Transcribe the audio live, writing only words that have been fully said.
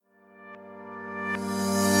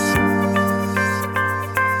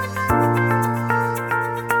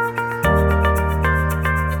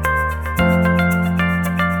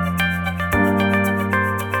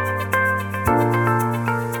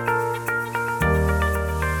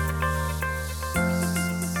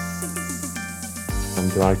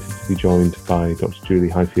delighted to be joined by Dr. Julie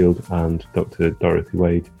Highfield and Dr. Dorothy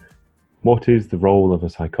Wade. What is the role of a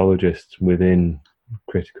psychologist within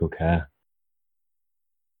critical care?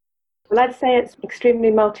 Well, I'd say it's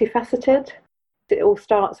extremely multifaceted. It all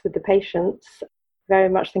starts with the patients, very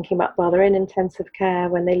much thinking about while they're in intensive care,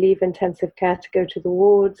 when they leave intensive care to go to the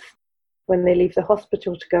wards, when they leave the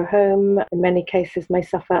hospital to go home. In many cases may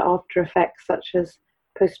suffer after effects such as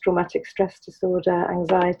post-traumatic stress disorder,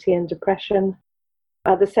 anxiety and depression.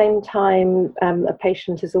 At the same time, a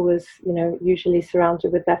patient is always, usually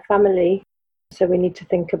surrounded with their family. So we need to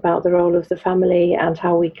think about the role of the family and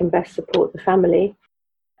how we can best support the family.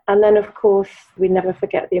 And then, of course, we never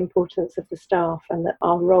forget the importance of the staff, and that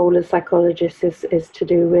our role as psychologists is to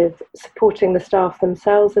do with supporting the staff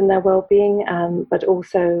themselves and their well-being, but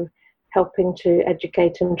also helping to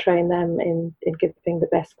educate and train them in giving the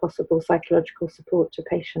best possible psychological support to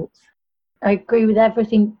patients. I agree with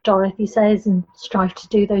everything Dorothy says and strive to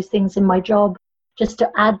do those things in my job. Just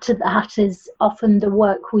to add to that is often the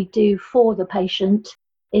work we do for the patient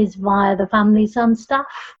is via the families and staff.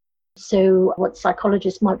 So what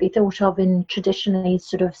psychologists might be thought of in traditionally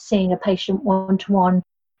sort of seeing a patient one-to-one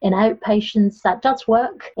in outpatients, that does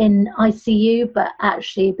work in ICU, but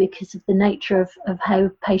actually because of the nature of how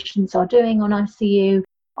patients are doing on ICU,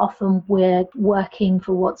 often we're working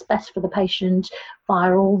for what's best for the patient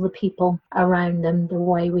via all the people around them, the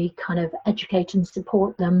way we kind of educate and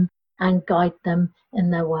support them and guide them in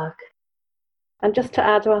their work. And just to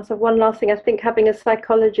add one last thing, I think having a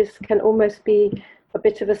psychologist can almost be a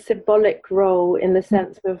bit of a symbolic role in the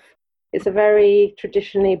sense of it's a very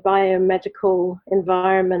traditionally biomedical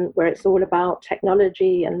environment where it's all about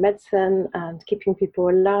technology and medicine and keeping people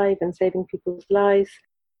alive and saving people's lives.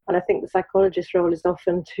 And I think the psychologist's role is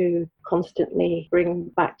often to constantly bring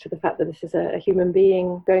back to the fact that this is a human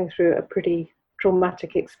being going through a pretty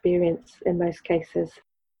traumatic experience in most cases,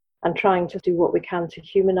 and trying to do what we can to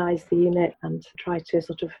humanise the unit and try to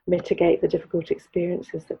sort of mitigate the difficult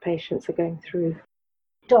experiences that patients are going through.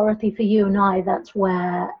 Dorothy, for you and I, that's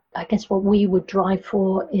where I guess what we would drive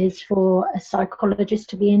for is for a psychologist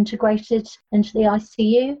to be integrated into the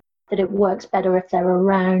ICU, that it works better if they're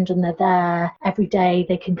around and they're there every day.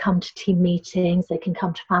 They can come to team meetings, they can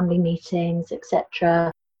come to family meetings,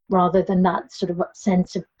 etc., rather than that sort of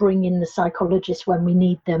sense of bringing the psychologist when we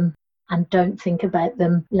need them and don't think about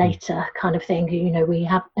them later kind of thing. We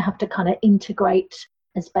have to kind of integrate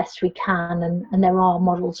as best we can, and there are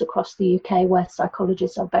models across the UK where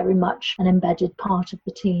psychologists are very much an embedded part of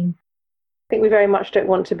the team. I think we very much don't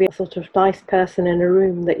want to be a sort of nice person in a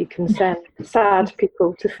room that you can send sad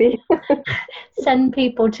people to see. Send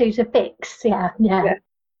people to fix, yeah.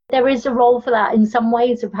 There is a role for that in some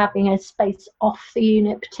ways of having a space off the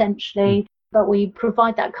unit potentially, but we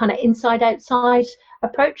provide that kind of inside-outside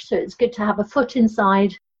approach, so it's good to have a foot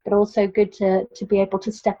inside, but also good to be able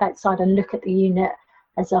to step outside and look at the unit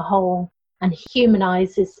as a whole. And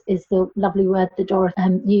humanise is the lovely word that Dora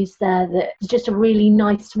used there. That is just a really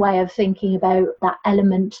nice way of thinking about that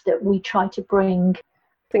element that we try to bring.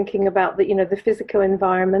 Thinking about the physical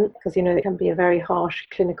environment, because it can be a very harsh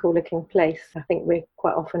clinical looking place. I think we've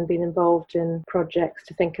quite often been involved in projects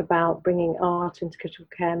to think about bringing art into critical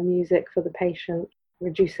care, music for the patient,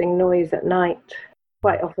 reducing noise at night.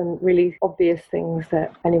 Quite often really obvious things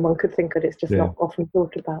that anyone could think of, it's just not often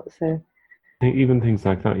thought about. So even things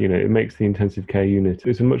like that, it makes the intensive care unit,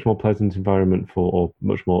 it's a much more pleasant environment or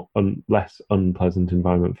much more less unpleasant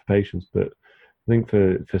environment for patients. But I think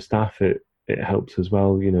for staff, it helps as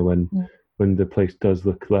well, when the place does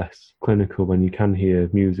look less clinical, when you can hear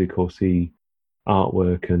music or see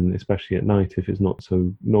artwork, and especially at night, if it's not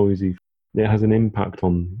so noisy, it has an impact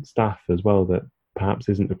on staff as well that perhaps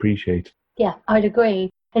isn't appreciated. Yeah, I'd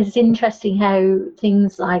agree. It's interesting how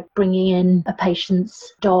things like bringing in a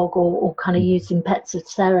patient's dog or kind of using pets as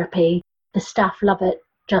therapy, the staff love it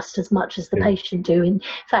just as much as the patient do. In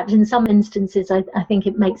fact, in some instances, I think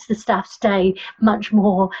it makes the staff stay much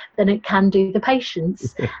more than it can do the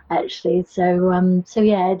patients, actually. So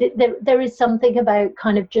there is something about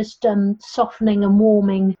kind of just softening and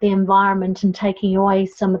warming the environment and taking away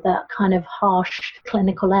some of that kind of harsh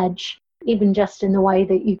clinical edge. Even just in the way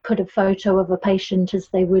that you put a photo of a patient as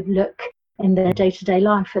they would look in their day-to-day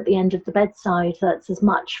life at the end of the bedside. That's as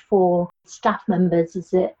much for staff members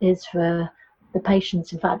as it is for the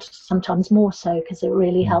patients. In fact, sometimes more so, because it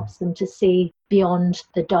really helps them to see beyond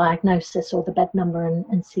the diagnosis or the bed number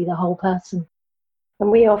and see the whole person.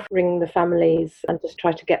 And we often ring the families and just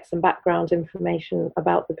try to get some background information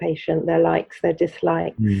about the patient, their likes, their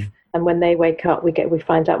dislikes. And when they wake up, we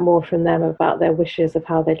find out more from them about their wishes of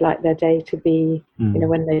how they'd like their day to be,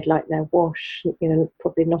 when they'd like their wash,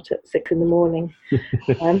 probably not at 6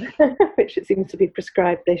 a.m, which it seems to be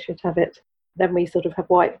prescribed they should have it. Then we sort of have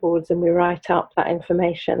whiteboards and we write up that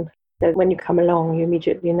information. So when you come along, you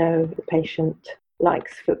immediately know the patient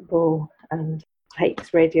likes football and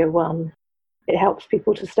hates Radio 1. It helps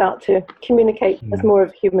people to start to communicate as more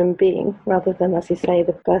of a human being rather than, as you say,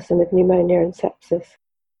 the person with pneumonia and sepsis.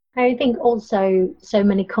 I think also so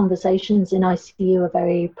many conversations in ICU are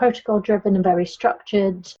very protocol driven and very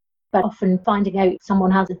structured, but often finding out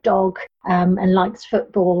someone has a dog and likes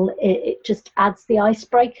football, it just adds the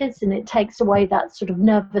icebreakers and it takes away that sort of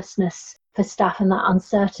nervousness for staff and that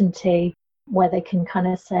uncertainty where they can kind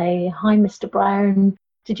of say, "Hi, Mr. Brown,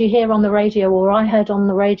 did you hear on the radio, or I heard on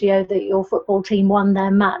the radio that your football team won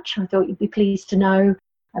their match. I thought you'd be pleased to know.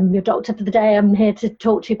 I'm your doctor for the day. I'm here to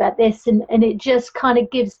talk to you about this." And it just kind of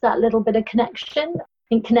gives that little bit of connection. I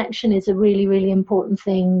think connection is a really, really important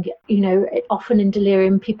thing. Often in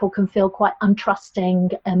delirium, people can feel quite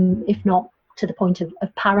untrusting, if not to the point of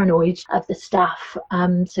paranoid of the staff.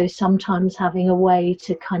 So sometimes having a way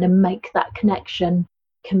to kind of make that connection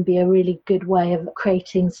can be a really good way of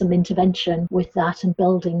creating some intervention with that and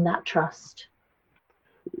building that trust.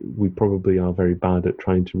 We probably are very bad at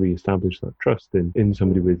trying to re-establish that trust in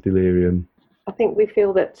somebody with delirium. I think we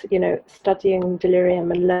feel that, studying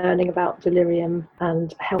delirium and learning about delirium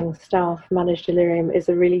and helping staff manage delirium is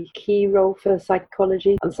a really key role for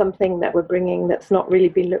psychology and something that we're bringing that's not really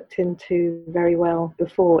been looked into very well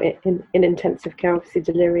before. In intensive care, obviously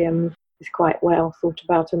delirium is quite well thought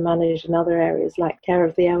about and managed in other areas like care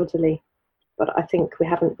of the elderly. But I think we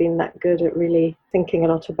haven't been that good at really thinking a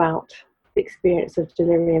lot about the experience of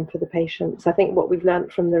delirium for the patients. I think what we've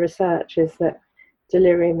learned from the research is that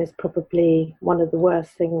delirium is probably one of the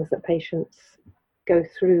worst things that patients go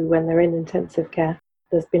through when they're in intensive care.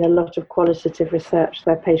 There's been a lot of qualitative research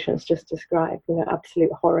where patients just describe,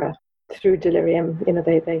 absolute horror through delirium.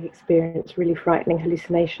 They experience really frightening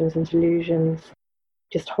hallucinations and delusions,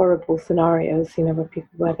 just horrible scenarios,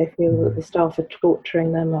 where they feel that the staff are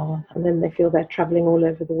torturing them, and then they feel they're travelling all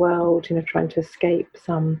over the world, trying to escape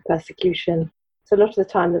some persecution. So a lot of the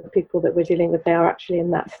time, the people that we're dealing with, they are actually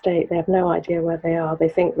in that state. They have no idea where they are. They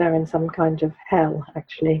think they're in some kind of hell,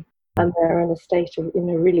 actually, and they're in a state of,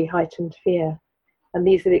 really heightened fear. And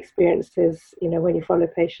these are the experiences, when you follow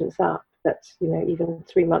patients up, that, even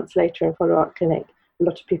 3 months later in follow-up clinic, a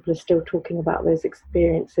lot of people are still talking about those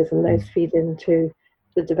experiences, and those feed into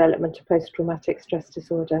the development of post-traumatic stress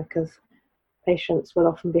disorder, because patients will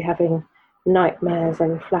often be having nightmares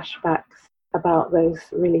and flashbacks about those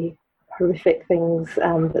really horrific things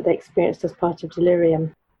that they experienced as part of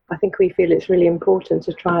delirium. I think we feel it's really important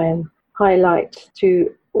to try and highlight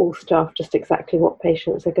to all staff just exactly what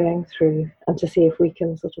patients are going through, and to see if we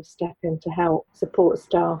can sort of step in to help support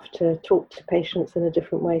staff to talk to patients in a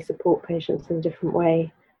different way, support patients in a different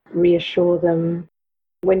way, reassure them.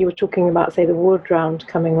 When you were talking about, say, the ward round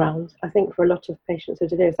coming round, I think for a lot of patients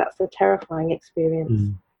with delirium, that's a terrifying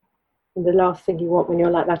experience. And the last thing you want when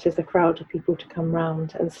you're like that is a crowd of people to come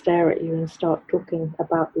round and stare at you and start talking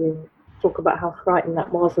about you, talk about how frightened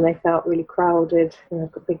that was, and they felt really crowded,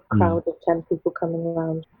 a big crowd of 10 people coming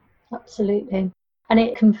around. Absolutely. And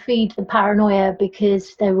it can feed the paranoia,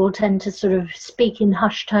 because they will tend to sort of speak in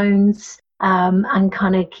hushed tones and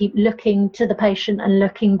kind of keep looking to the patient and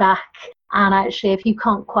looking back. And actually, if you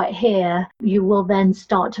can't quite hear, you will then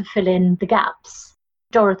start to fill in the gaps.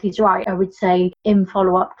 Dorothy's right. I would say in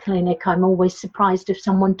follow-up clinic, I'm always surprised if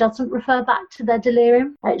someone doesn't refer back to their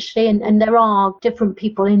delirium, actually. And there are different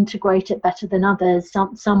people integrate it better than others.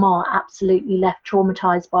 Some are absolutely left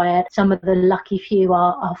traumatized by it. Some of the lucky few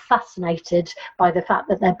are fascinated by the fact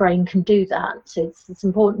that their brain can do that. So it's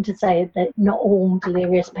important to say that not all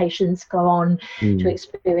delirious patients go on to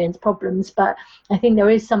experience problems. But I think there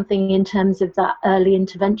is something in terms of that early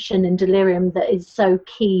intervention in delirium that is so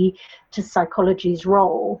key to psychology's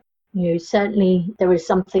role. Certainly there is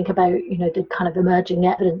something about, the kind of emerging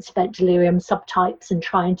evidence about delirium subtypes and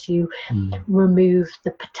trying to remove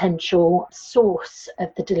the potential source of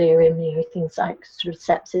the delirium, things like sort of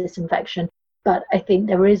sepsis, infection. But I think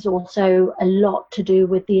there is also a lot to do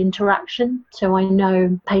with the interaction. So I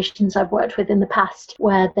know patients I've worked with in the past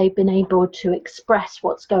where they've been able to express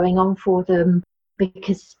what's going on for them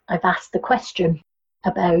because I've asked the question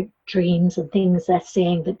about dreams and things they're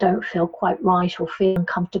seeing that don't feel quite right or feel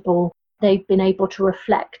uncomfortable. They've been able to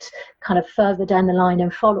reflect kind of further down the line in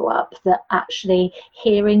follow-up that actually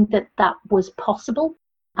hearing that was possible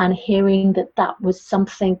and hearing that that was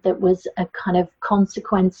something that was a kind of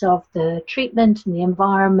consequence of the treatment and the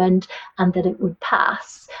environment, and that it would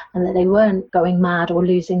pass, and that they weren't going mad or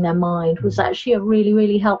losing their mind, was actually a really,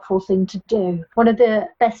 really helpful thing to do. One of the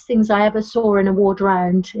best things I ever saw in a ward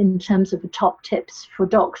round in terms of the top tips for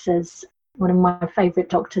doctors, one of my favourite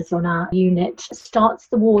doctors on our unit starts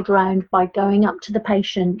the ward round by going up to the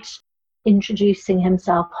patient, introducing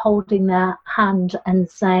himself, holding their hand and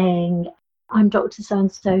saying, "I'm Dr.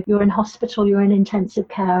 So-and-so, you're in hospital, you're in intensive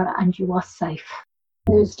care, and you are safe."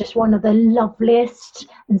 It was just one of the loveliest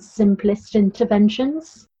and simplest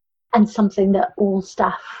interventions, and something that all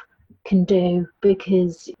staff can do,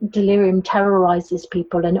 because delirium terrorizes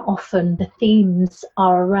people, and often the themes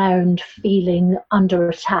are around feeling under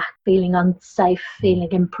attack, feeling unsafe,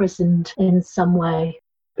 feeling imprisoned in some way.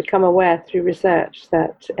 Become aware through research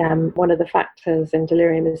that one of the factors in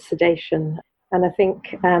delirium is sedation. And I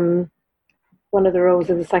think one of the roles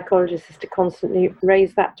of the psychologist is to constantly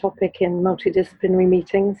raise that topic in multidisciplinary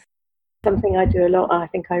meetings. Something I do a lot. I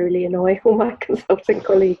think I really annoy all my consulting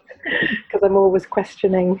colleagues because I'm always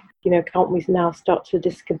questioning, can't we now start to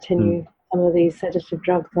discontinue some of these sedative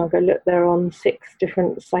drugs? And I'll go, look, they're on 6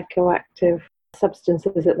 different psychoactive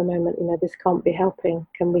substances at the moment. This can't be helping.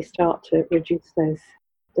 Can we start to reduce those?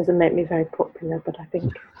 Doesn't make me very popular, but I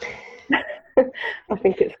think I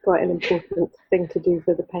think it's quite an important thing to do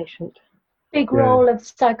for the patient. Big role of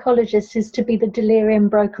psychologists is to be the delirium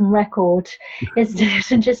broken record, is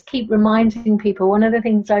to just keep reminding people. One of the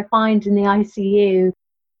things I find in the ICU,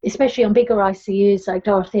 especially on bigger ICUs like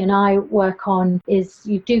Dorothy and I work on, is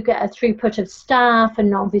you do get a throughput of staff,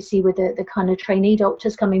 and obviously with the kind of trainee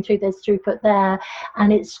doctors coming through, there's throughput there,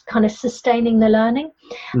 and it's kind of sustaining the learning.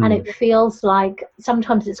 And it feels like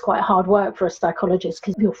sometimes it's quite hard work for a psychologist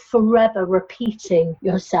because you're forever repeating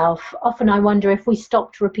yourself. Often I wonder, if we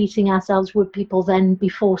stopped repeating ourselves, would people then be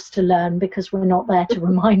forced to learn because we're not there to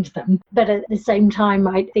remind them? But at the same time,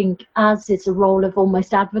 I think as is a role of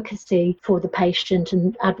almost advocacy for the patient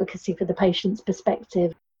and advocacy for the patient's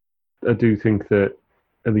perspective. I do think that,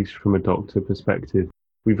 at least from a doctor perspective,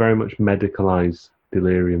 we very much medicalise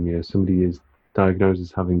delirium. Somebody is diagnosed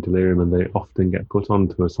as having delirium and they often get put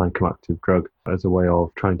onto a psychoactive drug as a way of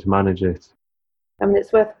trying to manage it.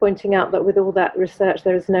 It's worth pointing out that with all that research,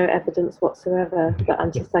 there is no evidence whatsoever that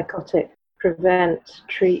antipsychotics prevent,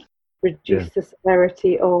 treat, reduce the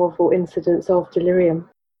severity of or incidence of delirium.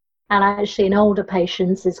 And actually in older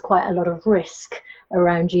patients, there's quite a lot of risk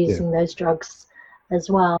around using those drugs as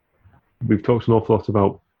well. We've talked an awful lot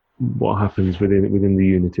about what happens within the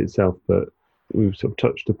unit itself, but we've sort of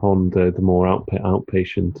touched upon the more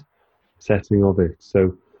outpatient setting of it.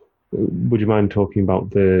 So would you mind talking about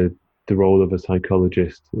the role of a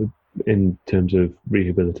psychologist in terms of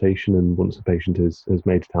rehabilitation and once a patient has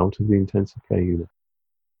made it out of the intensive care unit?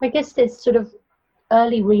 I guess there's sort of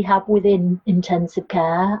early rehab within intensive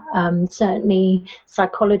care. Certainly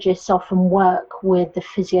psychologists often work with the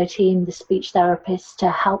physio team, the speech therapist, to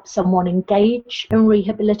help someone engage in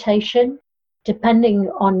rehabilitation. Depending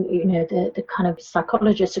on, the kind of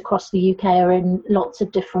psychologists across the UK are in lots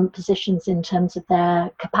of different positions in terms of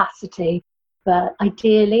their capacity, but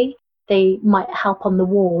ideally they might help on the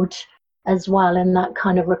ward as well in that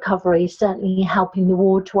kind of recovery, certainly helping the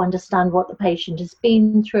ward to understand what the patient has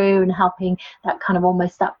been through and helping that kind of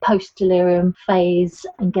almost that post-delirium phase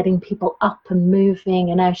and getting people up and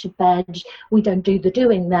moving and out of bed. We don't do the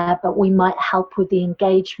doing there, but we might help with the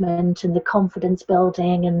engagement and the confidence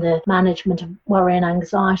building and the management of worry and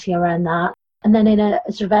anxiety around that. And then in a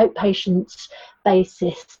sort of outpatient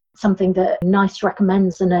basis, something that NICE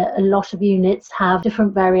recommends and a lot of units have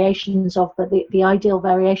different variations of, but the ideal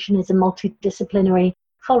variation is a multidisciplinary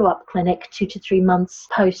follow-up clinic 2 to 3 months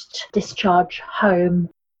post-discharge home,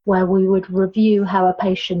 where we would review how a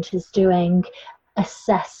patient is doing,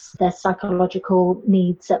 assess their psychological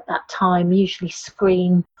needs at that time, usually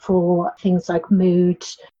screen for things like mood,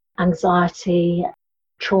 anxiety,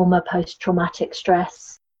 trauma, post-traumatic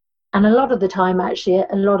stress. And a lot of the time, actually,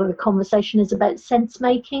 a lot of the conversation is about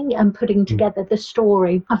sense-making and putting together the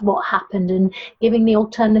story of what happened and giving the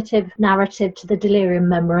alternative narrative to the delirium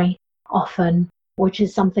memory often, which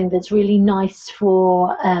is something that's really nice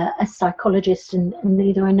for a psychologist and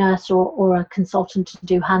either a nurse or a consultant to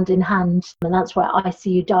do hand in hand. And that's where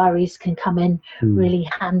ICU diaries can come in really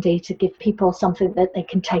handy to give people something that they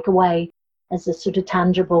can take away as a sort of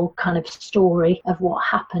tangible kind of story of what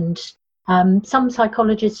happened. Some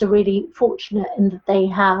psychologists are really fortunate in that they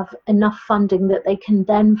have enough funding that they can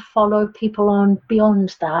then follow people on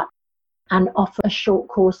beyond that and offer a short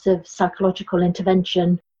course of psychological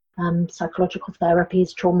intervention, psychological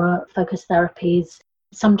therapies, trauma-focused therapies,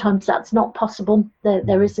 Sometimes that's not possible.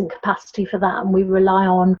 There isn't capacity for that, and we rely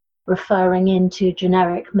on referring into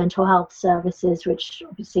generic mental health services, which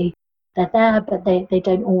obviously they're there, but they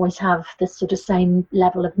don't always have the sort of same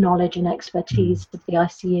level of knowledge and expertise of the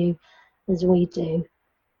ICU as we do.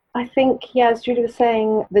 I think, as Julie was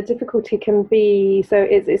saying, the difficulty can be, so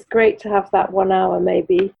it's great to have that 1 hour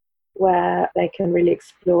maybe where they can really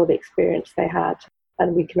explore the experience they had.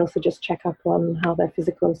 And we can also just check up on how their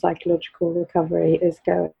physical and psychological recovery is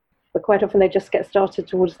going. But quite often they just get started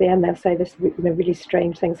towards the end. They'll say this, really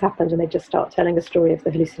strange things happened, and they just start telling a story of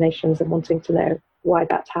the hallucinations and wanting to know why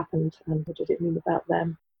that happened and what did it mean about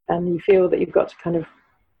them. And you feel that you've got to kind of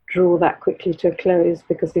draw that quickly to a close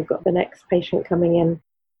because you've got the next patient coming in.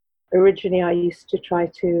 Originally, I used to try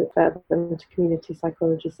to refer them to community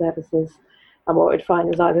psychology services, and what I'd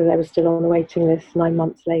find is either they were still on the waiting list 9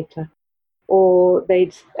 months later, or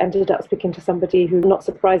they'd ended up speaking to somebody who, not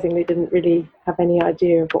surprisingly, didn't really have any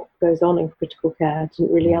idea of what goes on in critical care,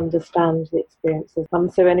 didn't really understand the experiences.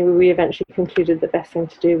 So anyway, we eventually concluded the best thing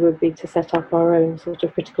to do would be to set up our own sort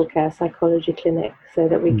of critical care psychology clinic so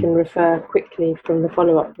that we can refer quickly from the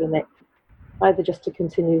follow-up clinic, either just to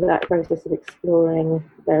continue that process of exploring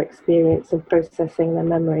their experience and processing their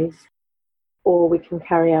memories, or we can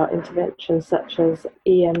carry out interventions such as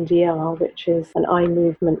EMDR, which is an eye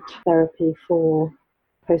movement therapy for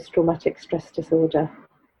post-traumatic stress disorder.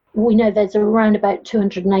 We know there's around about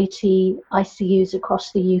 280 ICUs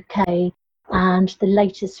across the UK, and the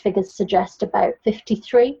latest figures suggest about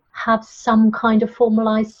 53 have some kind of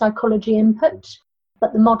formalised psychology input,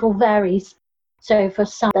 but the model varies. So for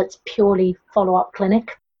some, that's purely follow-up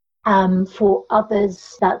clinic. For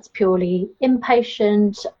others, that's purely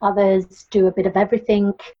inpatient. Others do a bit of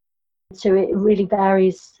everything. So it really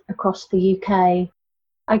varies across the UK.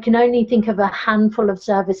 I can only think of a handful of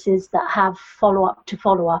services that have follow-up to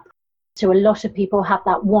follow-up. So a lot of people have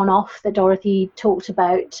that one-off that Dorothy talked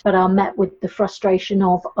about, but are met with the frustration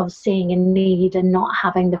of seeing a need and not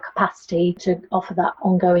having the capacity to offer that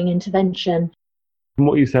ongoing intervention. From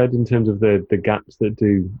what you said in terms of the gaps that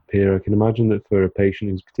do appear, I can imagine that for a patient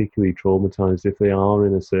who's particularly traumatised, if they are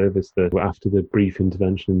in a service that after the brief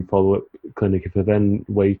intervention and follow-up clinic, if they're then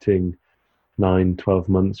waiting 9-12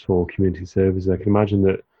 months for community services, I can imagine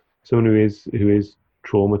that someone who is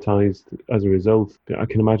traumatised as a result, I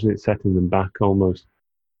can imagine it setting them back almost.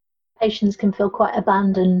 Patients can feel quite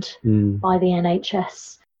abandoned by the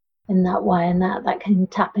NHS in that way, and that can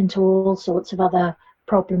tap into all sorts of other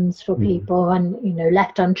problems for people, and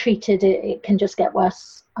left untreated it can just get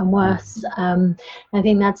worse and worse. I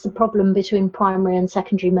think that's the problem between primary and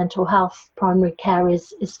secondary mental health. Primary care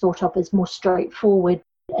is thought of as more straightforward.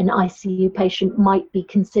 An ICU patient might be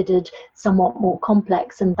considered somewhat more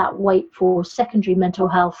complex, and that wait for secondary mental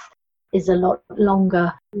health is a lot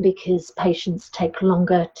longer because patients take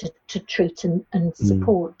longer to treat and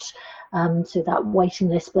support. So that waiting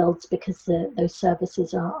list builds because those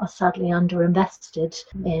services are sadly underinvested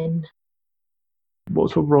in.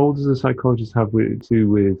 What sort of role does a psychologist have to do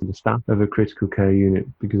with the staff of a critical care unit?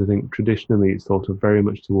 Because I think traditionally it's thought of very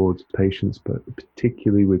much towards patients, but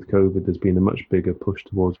particularly with COVID, there's been a much bigger push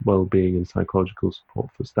towards well-being and psychological support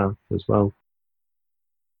for staff as well.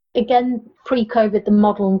 Again, pre-COVID, the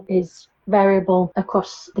model is variable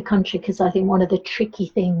across the country because I think one of the tricky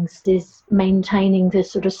things is maintaining the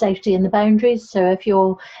sort of safety and the boundaries. So if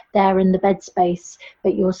you're there in the bed space,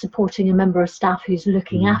 but you're supporting a member of staff who's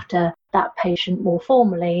looking after that patient more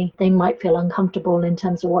formally, they might feel uncomfortable in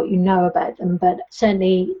terms of what you know about them. But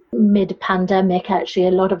certainly mid-pandemic, actually,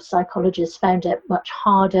 a lot of psychologists found it much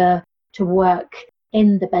harder to work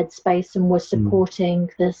in the bed space and were supporting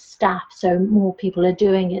the staff, so more people are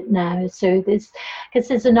doing it now. So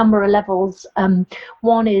there's a number of levels.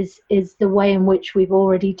 One is the way in which we've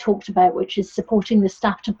already talked about, which is supporting the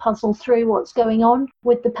staff to puzzle through what's going on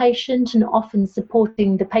with the patient, and often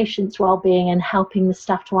supporting the patient's well-being and helping the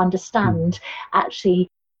staff to understand actually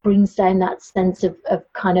brings down that sense of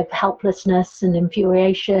kind of helplessness and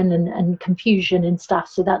infuriation and confusion in staff.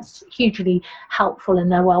 So that's hugely helpful in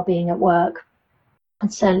their well-being at work.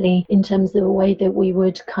 And certainly in terms of the way that we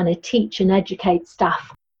would kind of teach and educate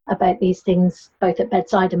staff about these things, both at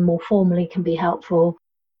bedside and more formally, can be helpful.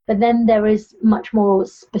 But then there is much more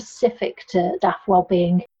specific to staff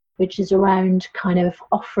wellbeing, which is around kind of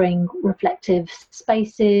offering reflective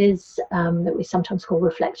spaces that we sometimes call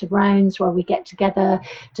reflective rounds, where we get together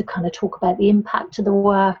to kind of talk about the impact of the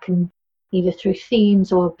work, and either through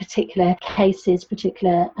themes or particular cases,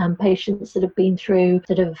 particular patients that have been through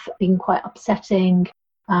that have been quite upsetting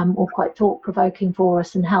or quite thought-provoking for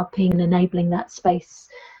us, and helping and enabling that space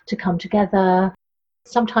to come together.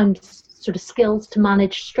 Sometimes sort of skills to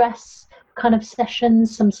manage stress kind of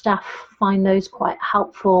sessions. Some staff find those quite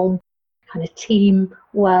helpful. Kind of team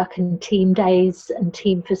work and team days and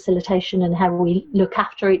team facilitation and how we look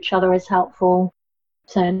after each other is helpful.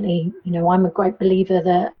 Certainly, I'm a great believer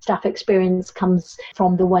that staff experience comes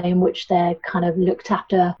from the way in which they're kind of looked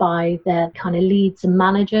after by their kind of leads and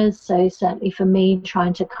managers. So certainly for me,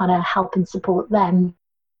 trying to kind of help and support them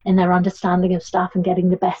in their understanding of staff and getting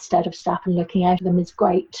the best out of staff and looking out for them is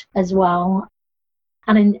great as well.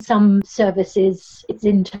 And in some services, it's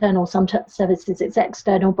internal, some services it's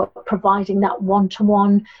external, but providing that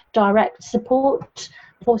one-to-one direct support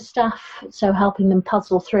for staff. So helping them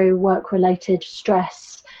puzzle through work-related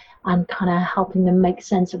stress and kind of helping them make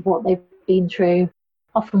sense of what they've been through.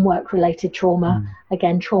 Often work-related trauma.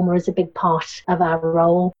 Again, trauma is a big part of our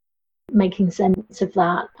role. Making sense of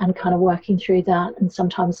that and kind of working through that, and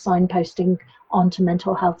sometimes signposting onto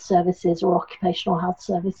mental health services or occupational health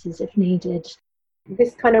services if needed.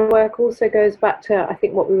 This kind of work also goes back to, I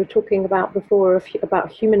think, what we were talking about before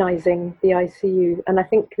about humanising the ICU. And I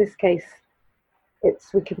think in this case,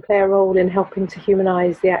 we can play a role in helping to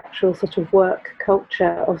humanise the actual sort of work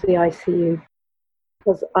culture of the ICU.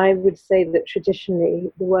 Because I would say that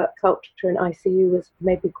traditionally the work culture in ICU was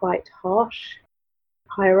maybe quite harsh,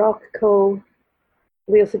 hierarchical.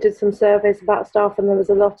 We also did some surveys about staff, and there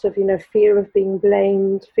was a lot of, fear of being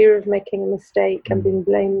blamed, fear of making a mistake and being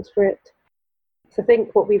blamed for it. So I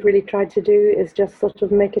think what we've really tried to do is just sort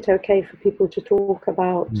of make it okay for people to talk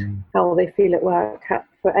about how they feel at work,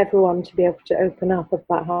 for everyone to be able to open up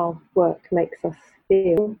about how work makes us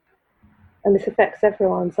feel. And this affects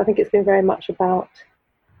everyone. So I think it's been very much about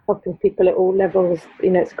helping people at all levels.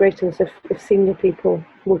 It's great also if senior people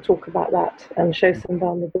will talk about that and show some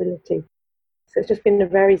vulnerability. So it's just been a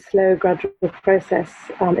very slow, gradual process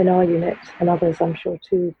in our unit, and others I'm sure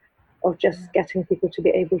too, of just getting people to be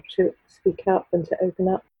able to speak up and to open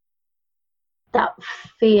up. That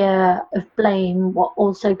fear of blame, what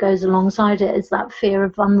also goes alongside it is that fear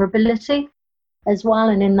of vulnerability as well.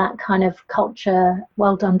 And in that kind of culture,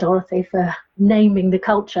 well done Dorothy for naming the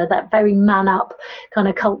culture, that very man up kind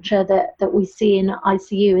of culture that we see in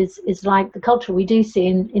ICU is like the culture we do see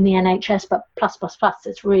in the NHS, but plus,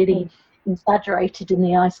 it's really exaggerated in the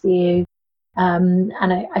ICU. And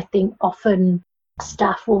I think often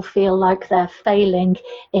staff will feel like they're failing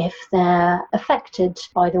if they're affected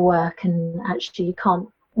by the work, and actually you can't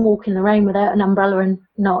walk in the rain without an umbrella and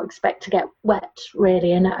not expect to get wet,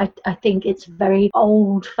 really. And I think it's a very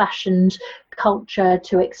old-fashioned culture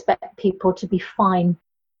to expect people to be fine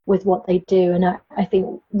with what they do. And I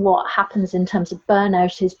think what happens in terms of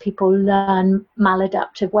burnout is people learn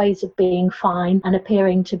maladaptive ways of being fine and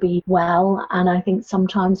appearing to be well. And I think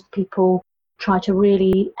sometimes people try to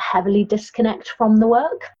really heavily disconnect from the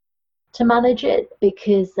work to manage it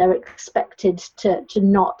because they're expected to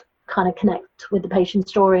not kind of connect with the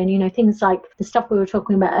patient's story. And, things like the stuff we were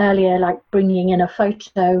talking about earlier, like bringing in a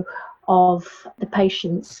photo of the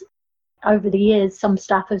patients. Over the years, some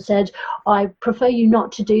staff have said, I prefer you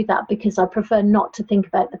not to do that because I prefer not to think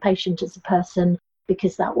about the patient as a person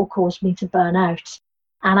because that will cause me to burn out.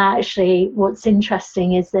 And actually, what's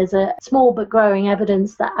interesting is there's a small but growing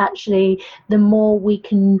evidence that actually the more we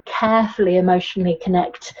can carefully emotionally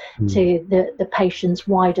connect to the patient's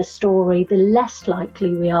wider story, the less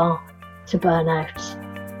likely we are to burn out.